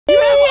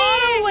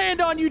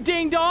on you,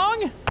 ding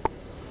dong.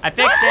 I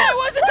fixed it. Why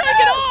was it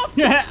taking off?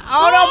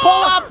 Oh no,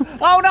 pull up!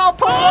 Oh no,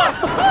 pull up!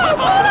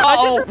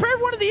 I just repaired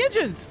one of the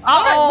engines.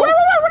 Uh-oh. Wait, I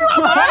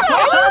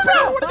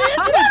repaired one of the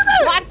engines.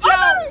 Watch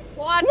out!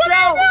 Watch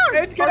out!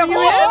 It's gonna you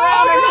fall in?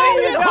 around and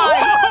you're gonna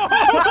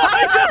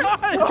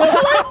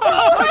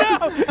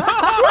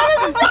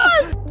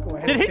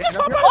die. Did he just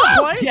hop out of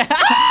the plane?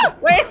 Yeah.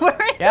 Wait,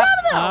 where is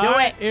All Do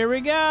right, it. here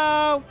we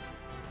go.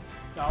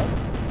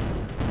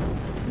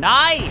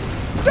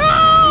 Nice! Go!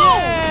 Yeah!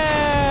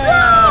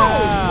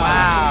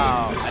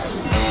 Wow.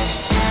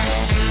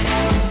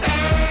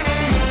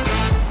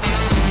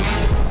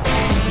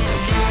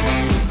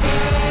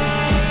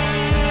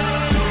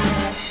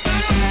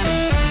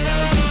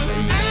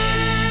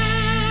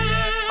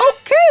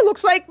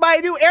 Looks like my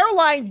new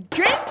airline,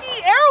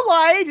 Janky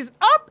Airlines, is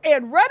up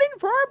and running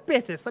for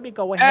business. Let me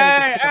go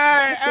ahead.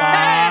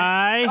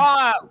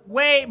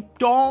 Wait,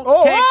 don't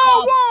take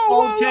off.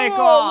 Don't take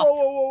off.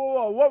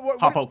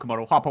 Hop out,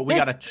 Camodo. Hop out. We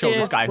gotta show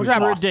this guy who's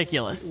boss.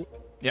 Ridiculous.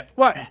 Yep.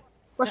 What?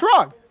 What's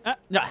wrong?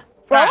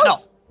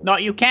 No,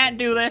 you can't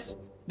do this.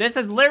 This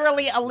is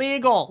literally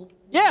illegal.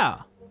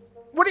 Yeah.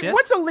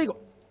 What's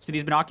illegal? See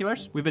these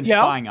binoculars? We've been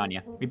spying on you.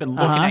 We've been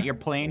looking at your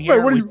plane here.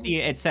 Wait, what we see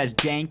it says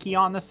Janky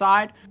on the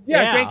side.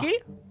 Yeah, Janky.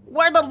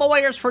 We're the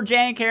lawyers for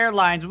Jank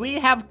Airlines. We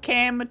have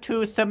came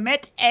to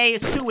submit a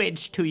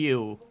sewage to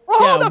you.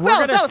 Oh, yeah,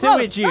 we're gonna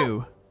sewage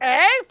you.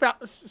 Hey,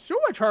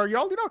 sewage her,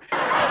 y'all. You know.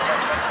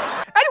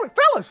 Anyway,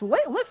 fellas,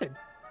 listen.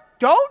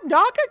 Don't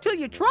knock it till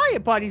you try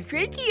it, buddies.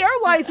 Janky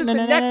Airlines is the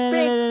next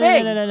big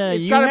thing. No.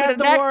 You have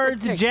the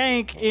words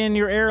jank in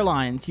your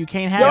airlines. You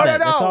can't have that.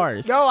 That's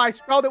ours. No, I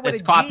spelled it with a G.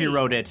 It's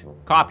copyrighted.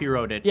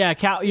 Copyrighted.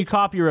 Yeah, you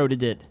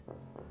copyrighted it.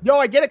 No,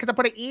 I get it because I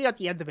put an E at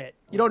the end of it.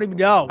 You don't even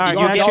know. All right,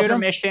 you don't get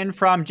permission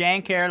from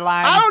Jank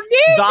Airlines. I don't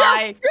need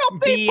your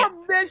filthy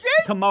permission.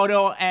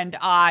 Komodo and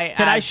I.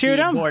 Can I shoot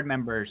him? Board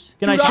members.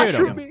 Can I shoot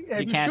him?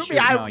 You can't shoot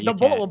me. The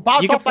bullet will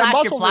bounce off my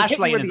muscles. You can flash your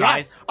flashlight in his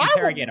eyes.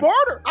 Interrogate him.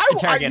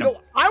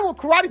 I will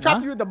karate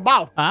chop you in the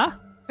mouth. Huh?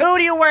 Who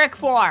do you work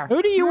for?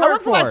 Who do you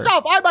work for? I work for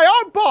myself. I'm my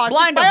own boss.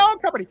 Blind my own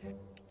company.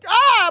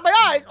 Ah, my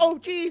eyes. Oh,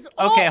 jeez.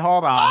 Okay,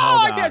 hold on.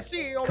 Hold on. I can't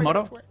see.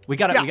 Komodo, we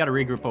gotta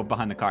regroup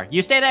behind the car.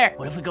 You stay there.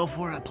 What if we go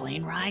for a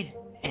plane ride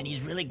and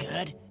he's really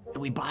good and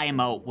we buy him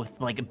out with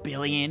like a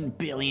billion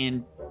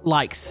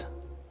likes?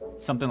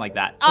 Something like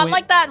that.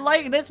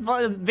 Like this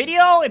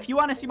video. If you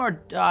want to see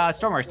more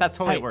Stormworks, that's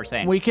totally what we're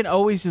saying. We can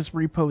always just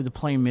repo the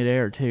plane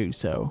midair too,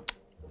 so.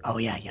 Oh,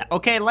 yeah.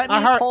 Okay, let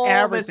me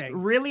pull this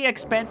really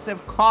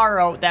expensive car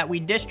out that we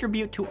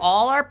distribute to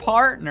all our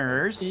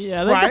partners.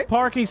 Yeah, they got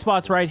parking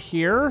spots right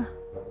here.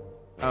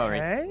 Oh,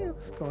 right. Okay,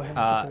 let's go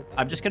ahead.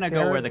 I'm just going to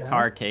go where the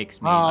car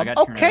takes me. Okay, I'm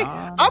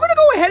going to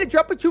go ahead and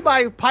jump into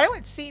my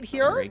pilot seat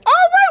here. All right,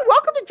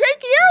 welcome to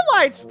Janky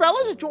Airlines,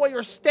 fellas. Enjoy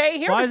your stay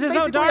here. Why is it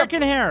so dark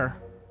in here?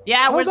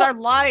 Yeah, where's our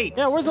light?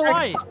 Yeah, where's the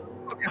light?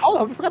 Okay, hold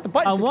on, we forgot the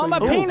button. I want my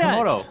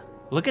peanuts.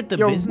 Look at the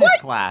business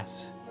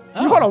class.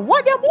 You want a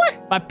what now, boy?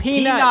 My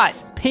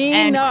peanuts.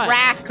 And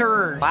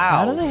crackers. Wow.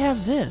 How do they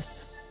have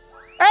this?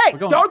 Hey,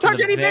 don't touch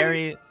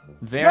anything.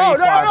 Very far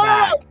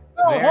back.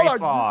 No, very hold on.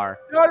 far.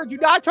 No, do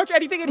not touch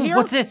anything in here.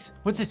 What's this?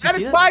 That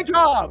is my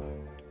job.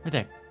 Right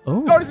there.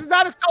 Oh. No, this is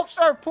not a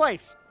self-serve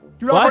place.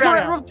 Do not go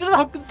down. To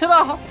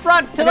the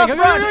front. Go. Hey,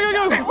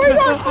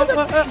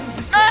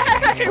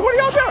 what are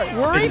y'all doing?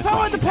 We're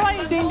repoing the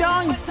plane, ding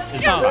dong.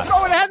 Yeah, we're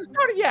going. It hasn't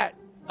started yet.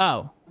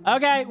 Oh.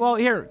 Okay, well,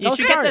 here. You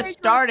should get this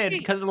started,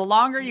 because the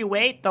longer you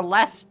wait, the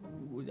less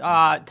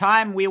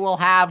time we will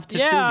have to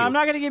sue you. Yeah, I'm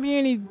not going to give you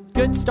any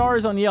good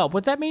stars on Yelp.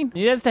 What's that mean?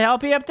 Need us to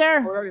help you up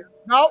there?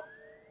 Nope,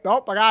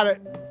 I got it.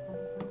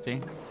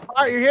 See?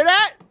 All right, you hear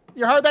that?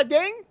 You heard that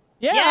ding?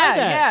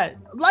 Yeah.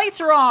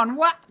 Lights are on.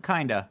 What?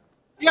 Kinda.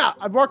 Yeah,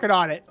 I'm working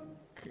on it.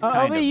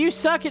 Obi, you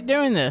suck at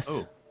doing this.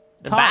 Ooh.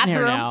 It's hot in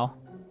here now.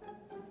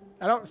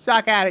 I don't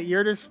suck at it.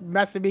 You're just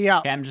messing me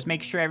up. Okay, I'm just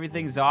making sure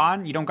everything's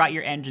on. You don't got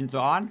your engines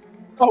on.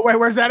 Oh, wait,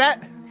 where's that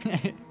at?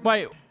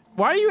 Wait,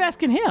 why are you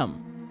asking him?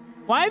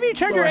 Why have you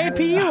turned your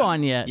APU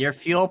on yet? Your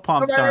fuel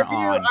pumps aren't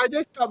on. I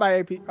just got my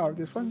APU. Oh,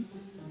 this one?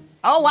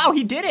 Oh, wow,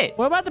 he did it.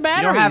 What about the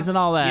batteries and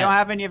all that? You don't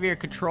have any of your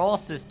control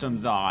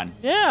systems on.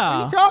 Yeah. What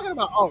are you talking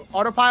about? Oh,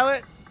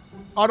 autopilot,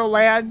 auto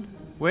land.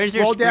 Where's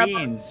your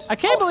screens? I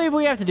can't believe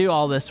we have to do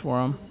all this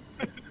for him.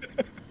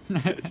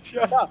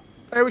 Shut up.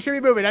 Hey, we should be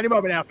moving any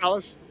moment now,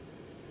 fellas.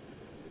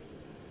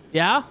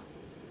 Yeah?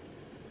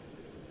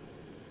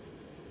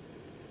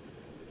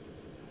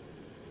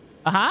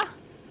 Uh-huh.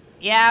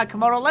 Yeah,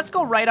 Camodo, let's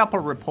go write up a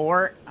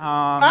report.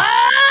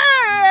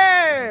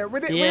 Hey!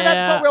 We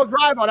had front-wheel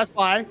drive on, that's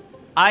why.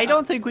 I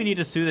don't think we need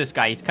to sue this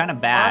guy. He's kind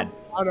of bad.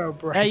 I know,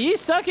 bro. Hey, you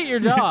suck at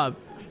your job.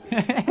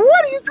 What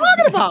are you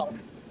talking about?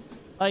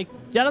 Like,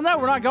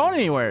 gentlemen, we're not going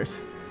anywhere.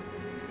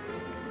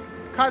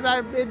 Because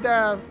I'm in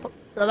not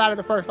in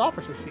the first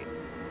officer seat.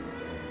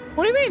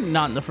 What do you mean,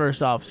 not in the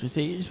first officer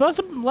seat? You're supposed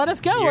to let us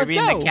go. You're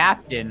being the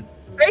captain.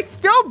 It's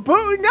still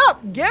booting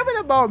up. Give it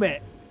a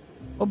moment.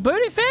 Well,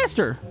 boot it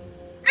faster.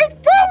 It's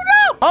booting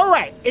up. All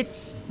right,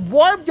 it's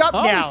warmed up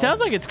now. Oh, it sounds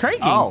like it's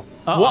cranking. Oh.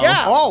 Uh-oh.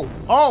 Yeah.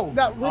 Oh.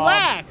 Now,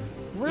 relax.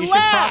 Relax. You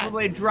should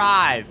probably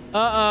drive.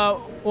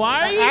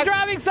 Why are you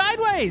driving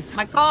sideways?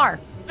 My car.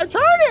 I'm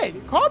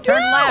turning. Calm down.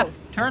 Turn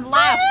left. Turn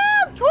left.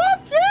 Calm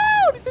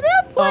down. It's an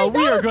airplane. Oh,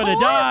 we not are a gonna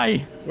car.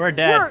 die. We're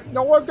dead.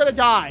 No one's gonna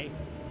die.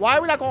 Why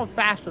are we not going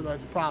faster?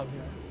 That's the problem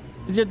here.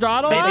 Is your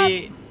throttle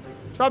Maybe. up?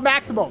 It's on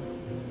maximum.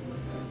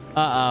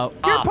 Your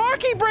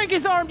parking brake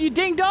is armed, you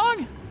ding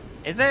dong.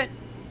 Is it?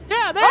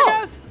 Yeah, there it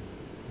goes.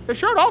 It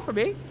shut off for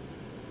me.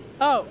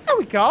 Oh, There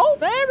we go.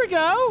 there we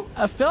go.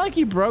 I feel like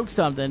you broke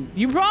something.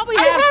 You probably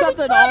I have haven't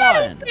something done on.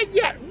 anything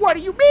yet. What do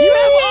you mean? You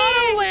have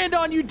auto land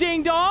on you,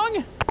 ding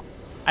dong.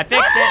 I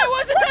fixed That's why it it.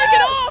 wasn't taking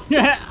off.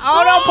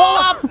 Oh no, pull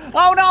up!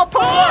 Oh no,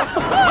 pull up!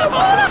 What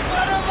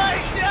have I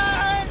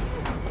done?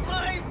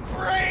 My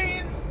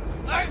brains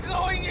are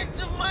going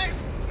into my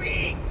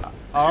feet.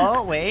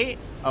 Oh wait.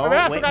 Oh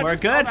Okay, wait, so we're that's-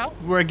 good. calm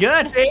out. We're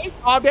good. See?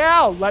 Calm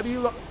down. Let me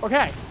look.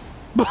 Okay.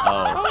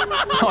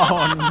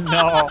 Oh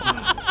no.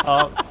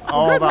 Oh,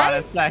 hold good, on right?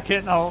 a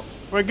second. Oh,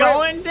 we're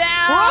going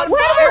down. We're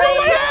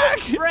on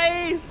fire.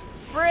 Brace.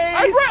 Brace.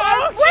 I'm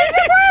right.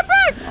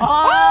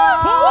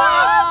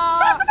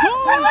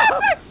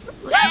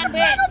 Land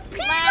it.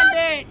 Land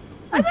it.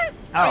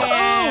 Oh,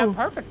 Yeah,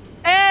 perfect.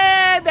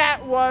 And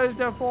that was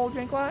the full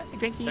jinky.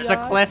 there's a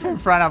cliff in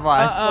front of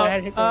us. Go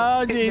ahead, hit the- Oh,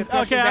 hit the jeez. cushion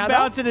Okay, down I'm there.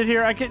 bouncing it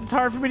here. It's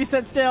hard for me to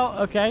sit still.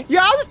 Okay.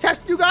 Yeah, I'll just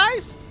test you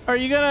guys. Are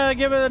you gonna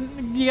give it?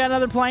 You got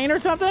another plane or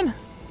something?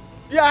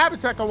 Yeah, I have a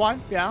second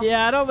one. Yeah.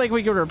 Yeah, I don't think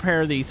we can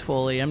repair these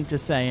fully. I'm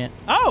just saying.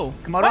 Oh,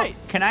 Komodo, wait.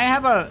 can I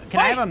have a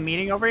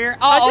meeting over here?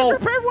 I Oh, just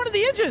repaired one of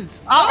the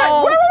engines.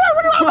 oh. Wait. I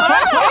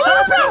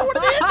repaired one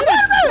of the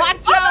engines.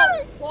 Watch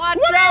out! Watch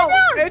What are you out!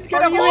 doing? It's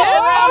gonna Are you fall in?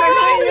 around and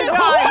Are you you're in? gonna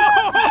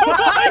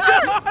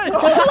die.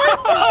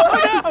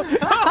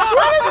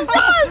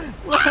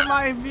 What am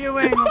I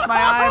viewing with my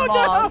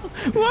eyeballs?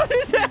 What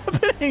is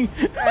happening?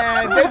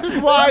 And this is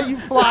why you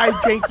fly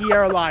Janky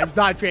Airlines,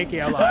 not Janky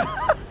Airlines.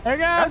 There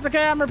goes.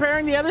 Okay, I'm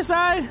repairing the other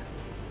side.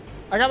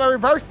 I got my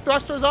reverse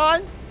thrusters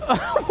on.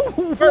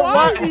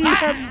 Why do you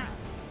have...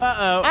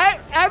 Uh-oh.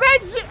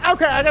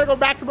 Okay, I gotta go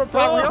maximum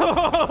throttle here.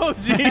 Oh,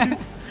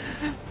 jeez.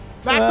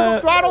 Maximum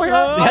throttle here.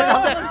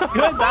 That's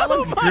good. That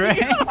looks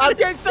great. I'm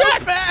getting So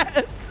sick. fast.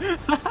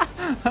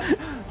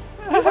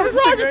 This What's is the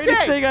wrong with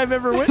greatest me? thing I've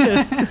ever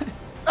witnessed.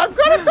 I'm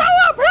gonna throw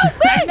up. Help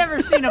me. I've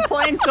never seen a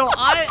plane so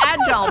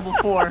agile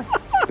before.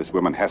 This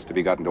woman has to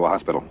be gotten to a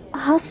hospital. A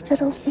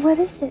hospital? What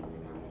is it?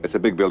 It's a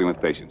big building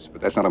with patients,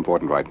 but that's not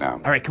important right now.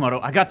 All right, Komodo,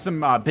 I got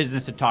some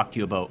business to talk to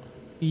you about.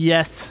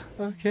 Yes.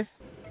 Okay.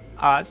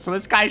 So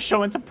this guy's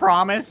showing some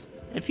promise.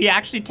 If he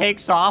actually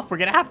takes off, we're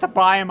gonna have to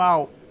buy him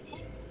out.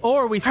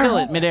 Or we still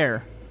at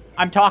midair.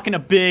 I'm talking a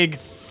big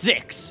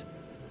 6.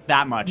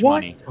 That much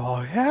money.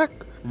 What the heck?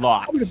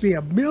 Lots. I'm gonna be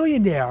a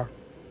millionaire.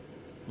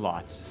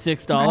 Lots.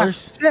 $6.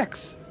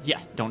 6. Yeah,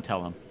 don't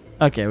tell him.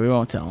 Okay, we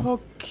won't tell him.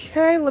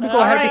 Okay, let me go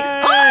ahead.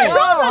 right. Hi, Oh,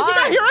 no, I did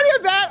hi. not hear any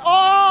of that.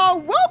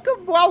 Oh,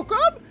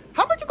 welcome.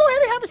 How about you go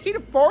ahead and have a seat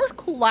in first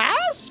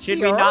class? Should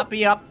here? we not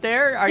be up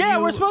there? Are Yeah,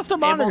 you we're supposed to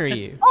able monitor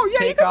you. Oh, yeah,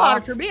 you take can off?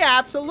 monitor me,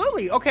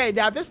 absolutely. Okay,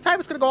 now this time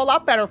it's going to go a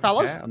lot better,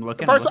 fellas. Okay, I'm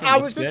looking, The first I'm looking, one, I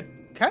looks was just,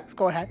 good. okay, let's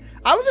go ahead.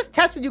 I was just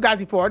testing you guys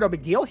before, no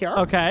big deal here.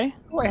 Okay.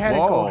 Go ahead and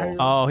go Whoa. ahead.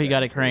 Oh, he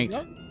got it cranked.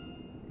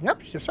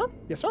 Yep, yes, sir.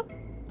 Yes, sir.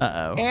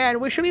 Uh-oh.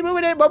 And we should be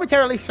moving in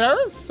momentarily, sir.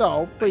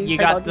 So please. You hang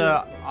got on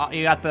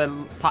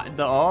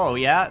the oh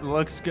yeah, it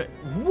looks good.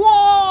 Whoa!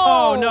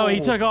 Oh, no, he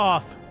took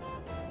off.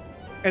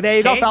 And there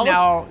you go, Okay, fellas.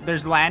 now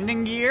there's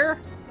landing gear.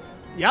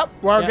 Yep,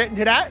 we're Yeah. getting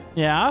to that.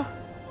 Yeah?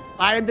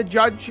 I am the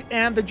judge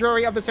and the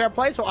jury of this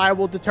airplane, so I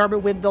will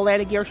determine when the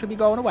landing gear should be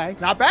going away.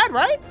 Not bad,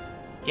 right?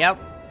 Yep.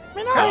 I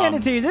mean, I'll hand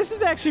it to you. This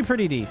is actually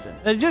pretty decent.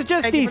 Just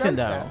Thank you for decent,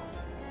 though. understanding.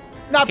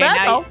 Not Okay,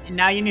 bad, though.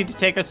 now you need to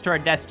take us to our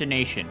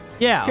destination,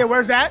 Yeah. Okay,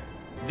 where's that?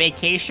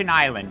 Vacation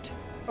Island.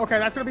 Okay,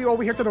 that's going to be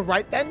over here to the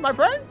right then, my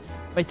friends.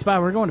 Wait, Spy,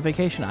 we're going to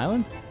Vacation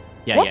Island?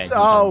 Yeah, Whoops. yeah.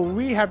 Oh,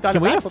 we have done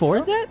Can we that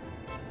afford before. that?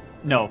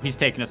 No, he's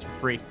taking us for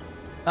free.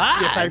 Ah,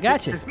 Yes, I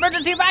gotcha. think-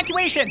 Emergency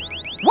evacuation.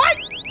 What?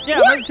 Yeah,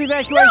 What? emergency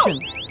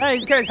evacuation. Hey,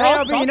 Okay, hey,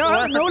 stop, Obi, you know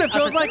stop. what it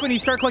feels like when you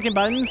start clicking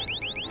buttons?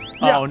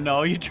 Yeah. Oh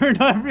no, you turned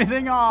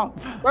everything off.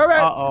 Wait.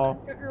 Uh-oh.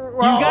 You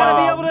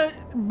gotta be able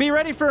to be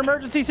ready for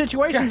emergency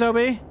situations,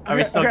 Obi. Are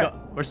we still okay.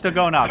 we're still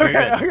going up. We're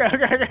Okay,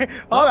 good. okay.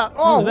 Hold on.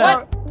 Oh, was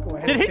that? Go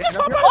ahead Did he and just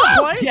take hop it out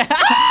up. of the plane?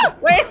 Yeah.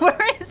 Wait,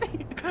 where is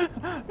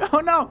he? Oh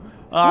no.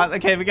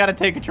 Okay, we gotta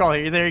take control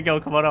here. There you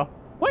go, Komodo.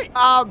 Wait,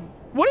 Oh,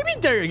 what do you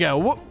mean, there you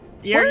go?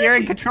 You're Where is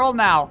in he? control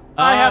now.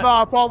 I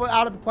have fallen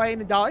out of the plane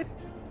and died.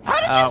 How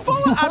did you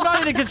fall? I'm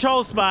not in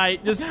control, Spy.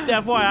 Just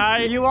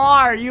FYI. You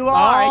are. I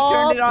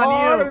turned it All on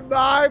part you. of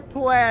my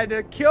plan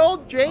to kill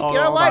Jake Oh, hold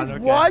Airlines on,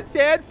 okay. once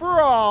and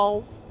for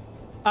all.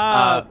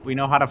 We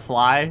know how to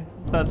fly.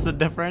 That's the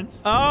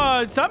difference.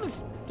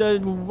 Something's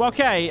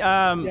okay.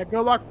 Yeah,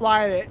 good luck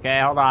flying it.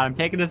 Okay, hold on. I'm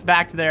taking this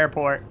back to the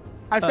airport.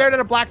 I'm staring at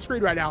a black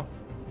screen right now.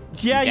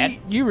 Yeah, Dead?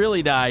 you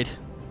really died.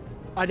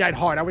 I died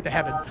hard. I went to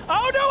heaven.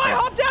 Oh no, I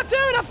hopped out too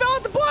and I fell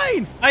out the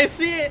plane. I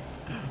see it.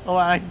 Hold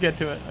on, I can get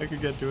to it.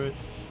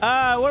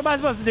 What What am I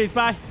supposed to do,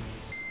 Spy?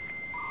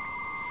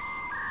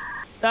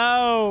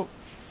 So,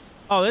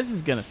 Oh, this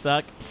is gonna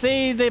suck.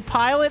 See, the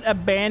pilot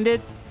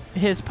abandoned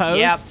his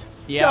post.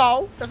 Yep.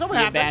 No, that's not what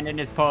He happened. abandoned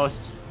his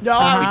post. No,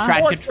 Uh-huh. We I was tried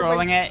forcefully-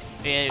 controlling it.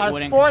 It I was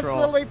wouldn't control.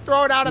 forcefully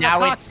thrown out of the Now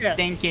cockpit. it's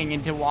stinking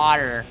into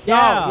water.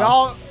 Yeah.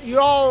 No,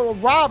 y'all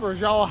robbers,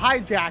 y'all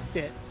hijacked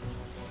it.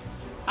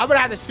 I'm gonna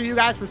have to sue you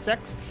guys for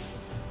 6.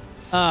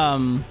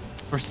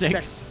 For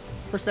 6.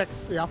 For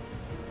 6, yeah.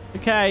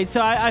 Okay,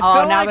 so I feel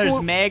Oh, now like there's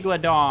we-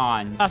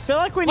 megalodons. I feel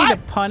like we need to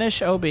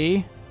punish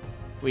OB.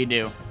 We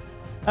do.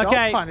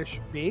 Okay, Don't punish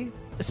me.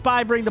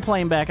 Spy, bring the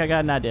plane back. I got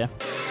an idea.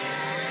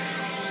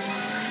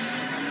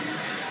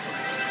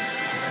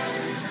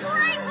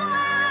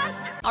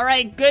 All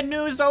right, good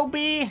news, OB.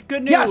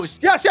 Good news.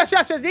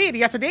 Yes, indeed.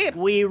 Yes, indeed.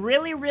 We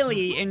really,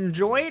 really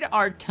enjoyed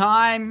our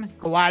time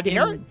Glad to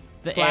hear it. in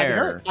the Glad to hear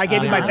air. it. I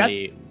gave you my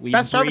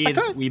best service I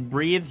could. We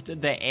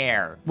breathed the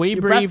air. We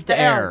You breathed the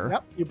air.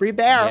 Yep, you breathed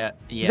the air.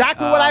 Yeah,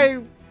 Exactly what I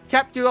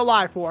kept you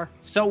alive for.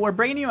 So we're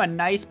bringing you a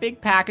nice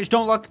big package.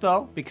 Don't look,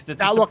 though, because it's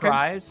Not a looking.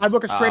 surprise. I'm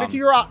looking straight into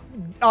your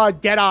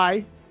dead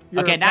eye.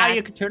 Your Okay, now back.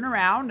 you can turn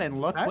around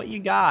and look Okay. what you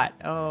got.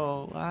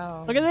 Oh,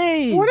 wow. Look at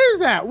these. What is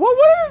that? What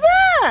is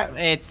that?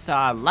 It's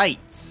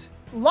lights.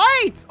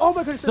 Lights. Oh my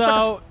goodness.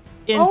 So,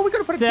 in Oh, we're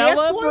gonna put a dance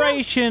floor on?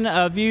 celebration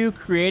of you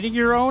creating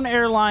your own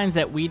airlines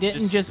that we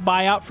didn't just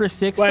buy out for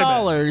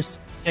 $6,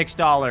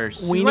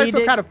 $6. we Lights need are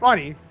to. kind of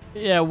funny.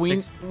 Yeah, we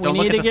Don't look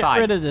need at to the get side.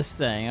 rid of this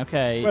thing.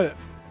 Okay. Wait,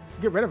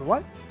 get rid of it.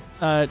 What?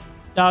 No,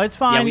 it's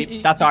fine.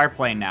 Yeah, that's our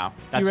plane now.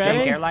 That's ready?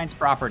 Jank Airlines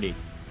property.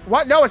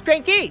 What? No, it's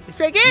Janky. It's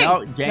Janky.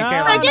 No, Jank No,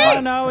 Airlines.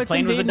 no, no, the it's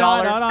plane was indeed $1.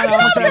 not. No, the no,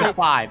 almost no. made it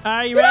 $5.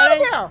 Are you Get out of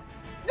ready? there.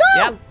 No.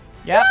 Yep.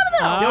 Yep.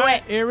 All Do right,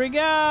 it. here we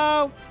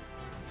go.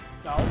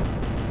 No.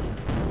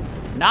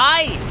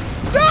 Nice.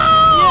 No.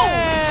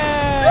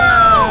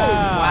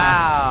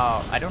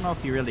 Wow. I don't know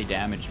if you really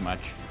damaged much.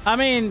 I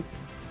mean,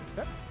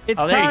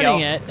 it's Oh, there you turning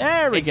go. it.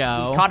 There we You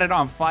go. caught it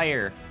on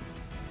fire.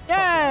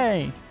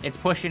 Yay. It's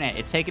pushing it.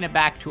 It's taking it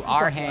back to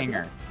our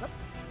hangar.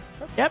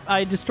 Yep,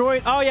 I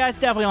destroyed. Oh, yeah, it's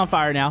definitely on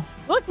fire now.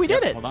 Look, we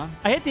did it. Hold on.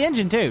 I hit the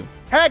engine, too.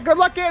 Hey, good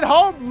luck getting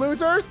home,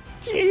 losers.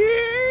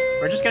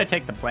 We're just going to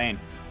take the plane.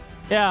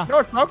 Yeah, No,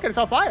 it's broken. It's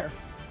on fire.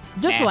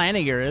 just Eh.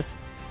 landing gear is.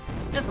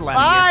 Just let me.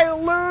 Bye,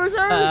 losers.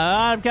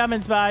 I'm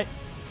coming, Spy.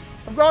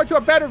 I'm going to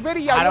a better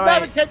video. How You'll do I-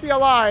 never take me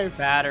alive.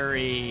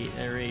 Battery.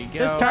 There we go.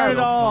 Just turn it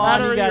all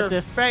on. Out You of got your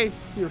this.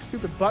 face, your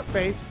stupid butt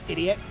face,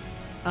 idiot.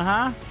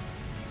 Uh-huh.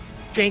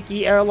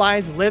 Janky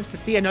Airlines lives to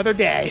see another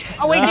day.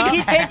 Oh, wait, did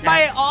he take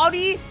my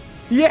Audi?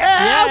 Yeah,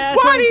 Yeah, that's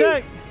what buddy. it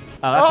took.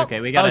 Oh, that's Oh. okay.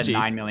 We got Oh, a geez.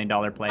 $9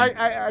 million plane.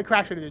 I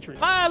crashed into the tree.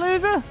 Bye,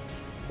 loser.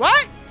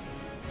 What?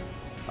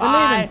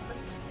 Bye.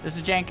 This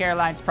is Jank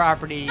Airlines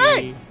property.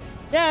 Hey!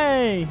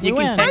 Yay. You we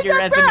can win. send your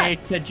Bring that resume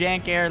to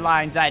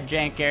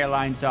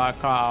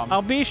jankairlines@jankairlines.com.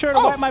 I'll be sure to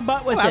wipe my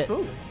butt with oh, it.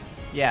 absolutely.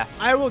 Yeah.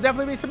 I will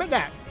definitely be submitting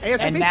that. ASAP,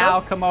 And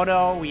now,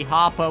 Camodo, we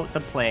hop out the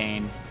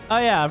plane. Oh,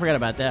 yeah, I forgot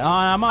about that.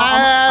 I'm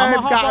I've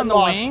gonna hop gotten on the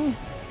lost. wing.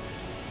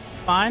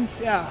 Fine.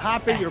 Yeah,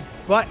 hop in your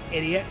butt,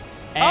 idiot.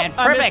 And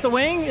I missed perfect. the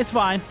wing. It's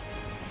fine.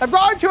 I'm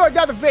going to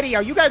another video.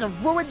 You guys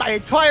have ruined my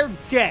entire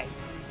day.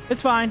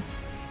 It's fine.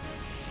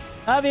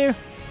 Love you.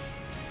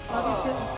 Love you too.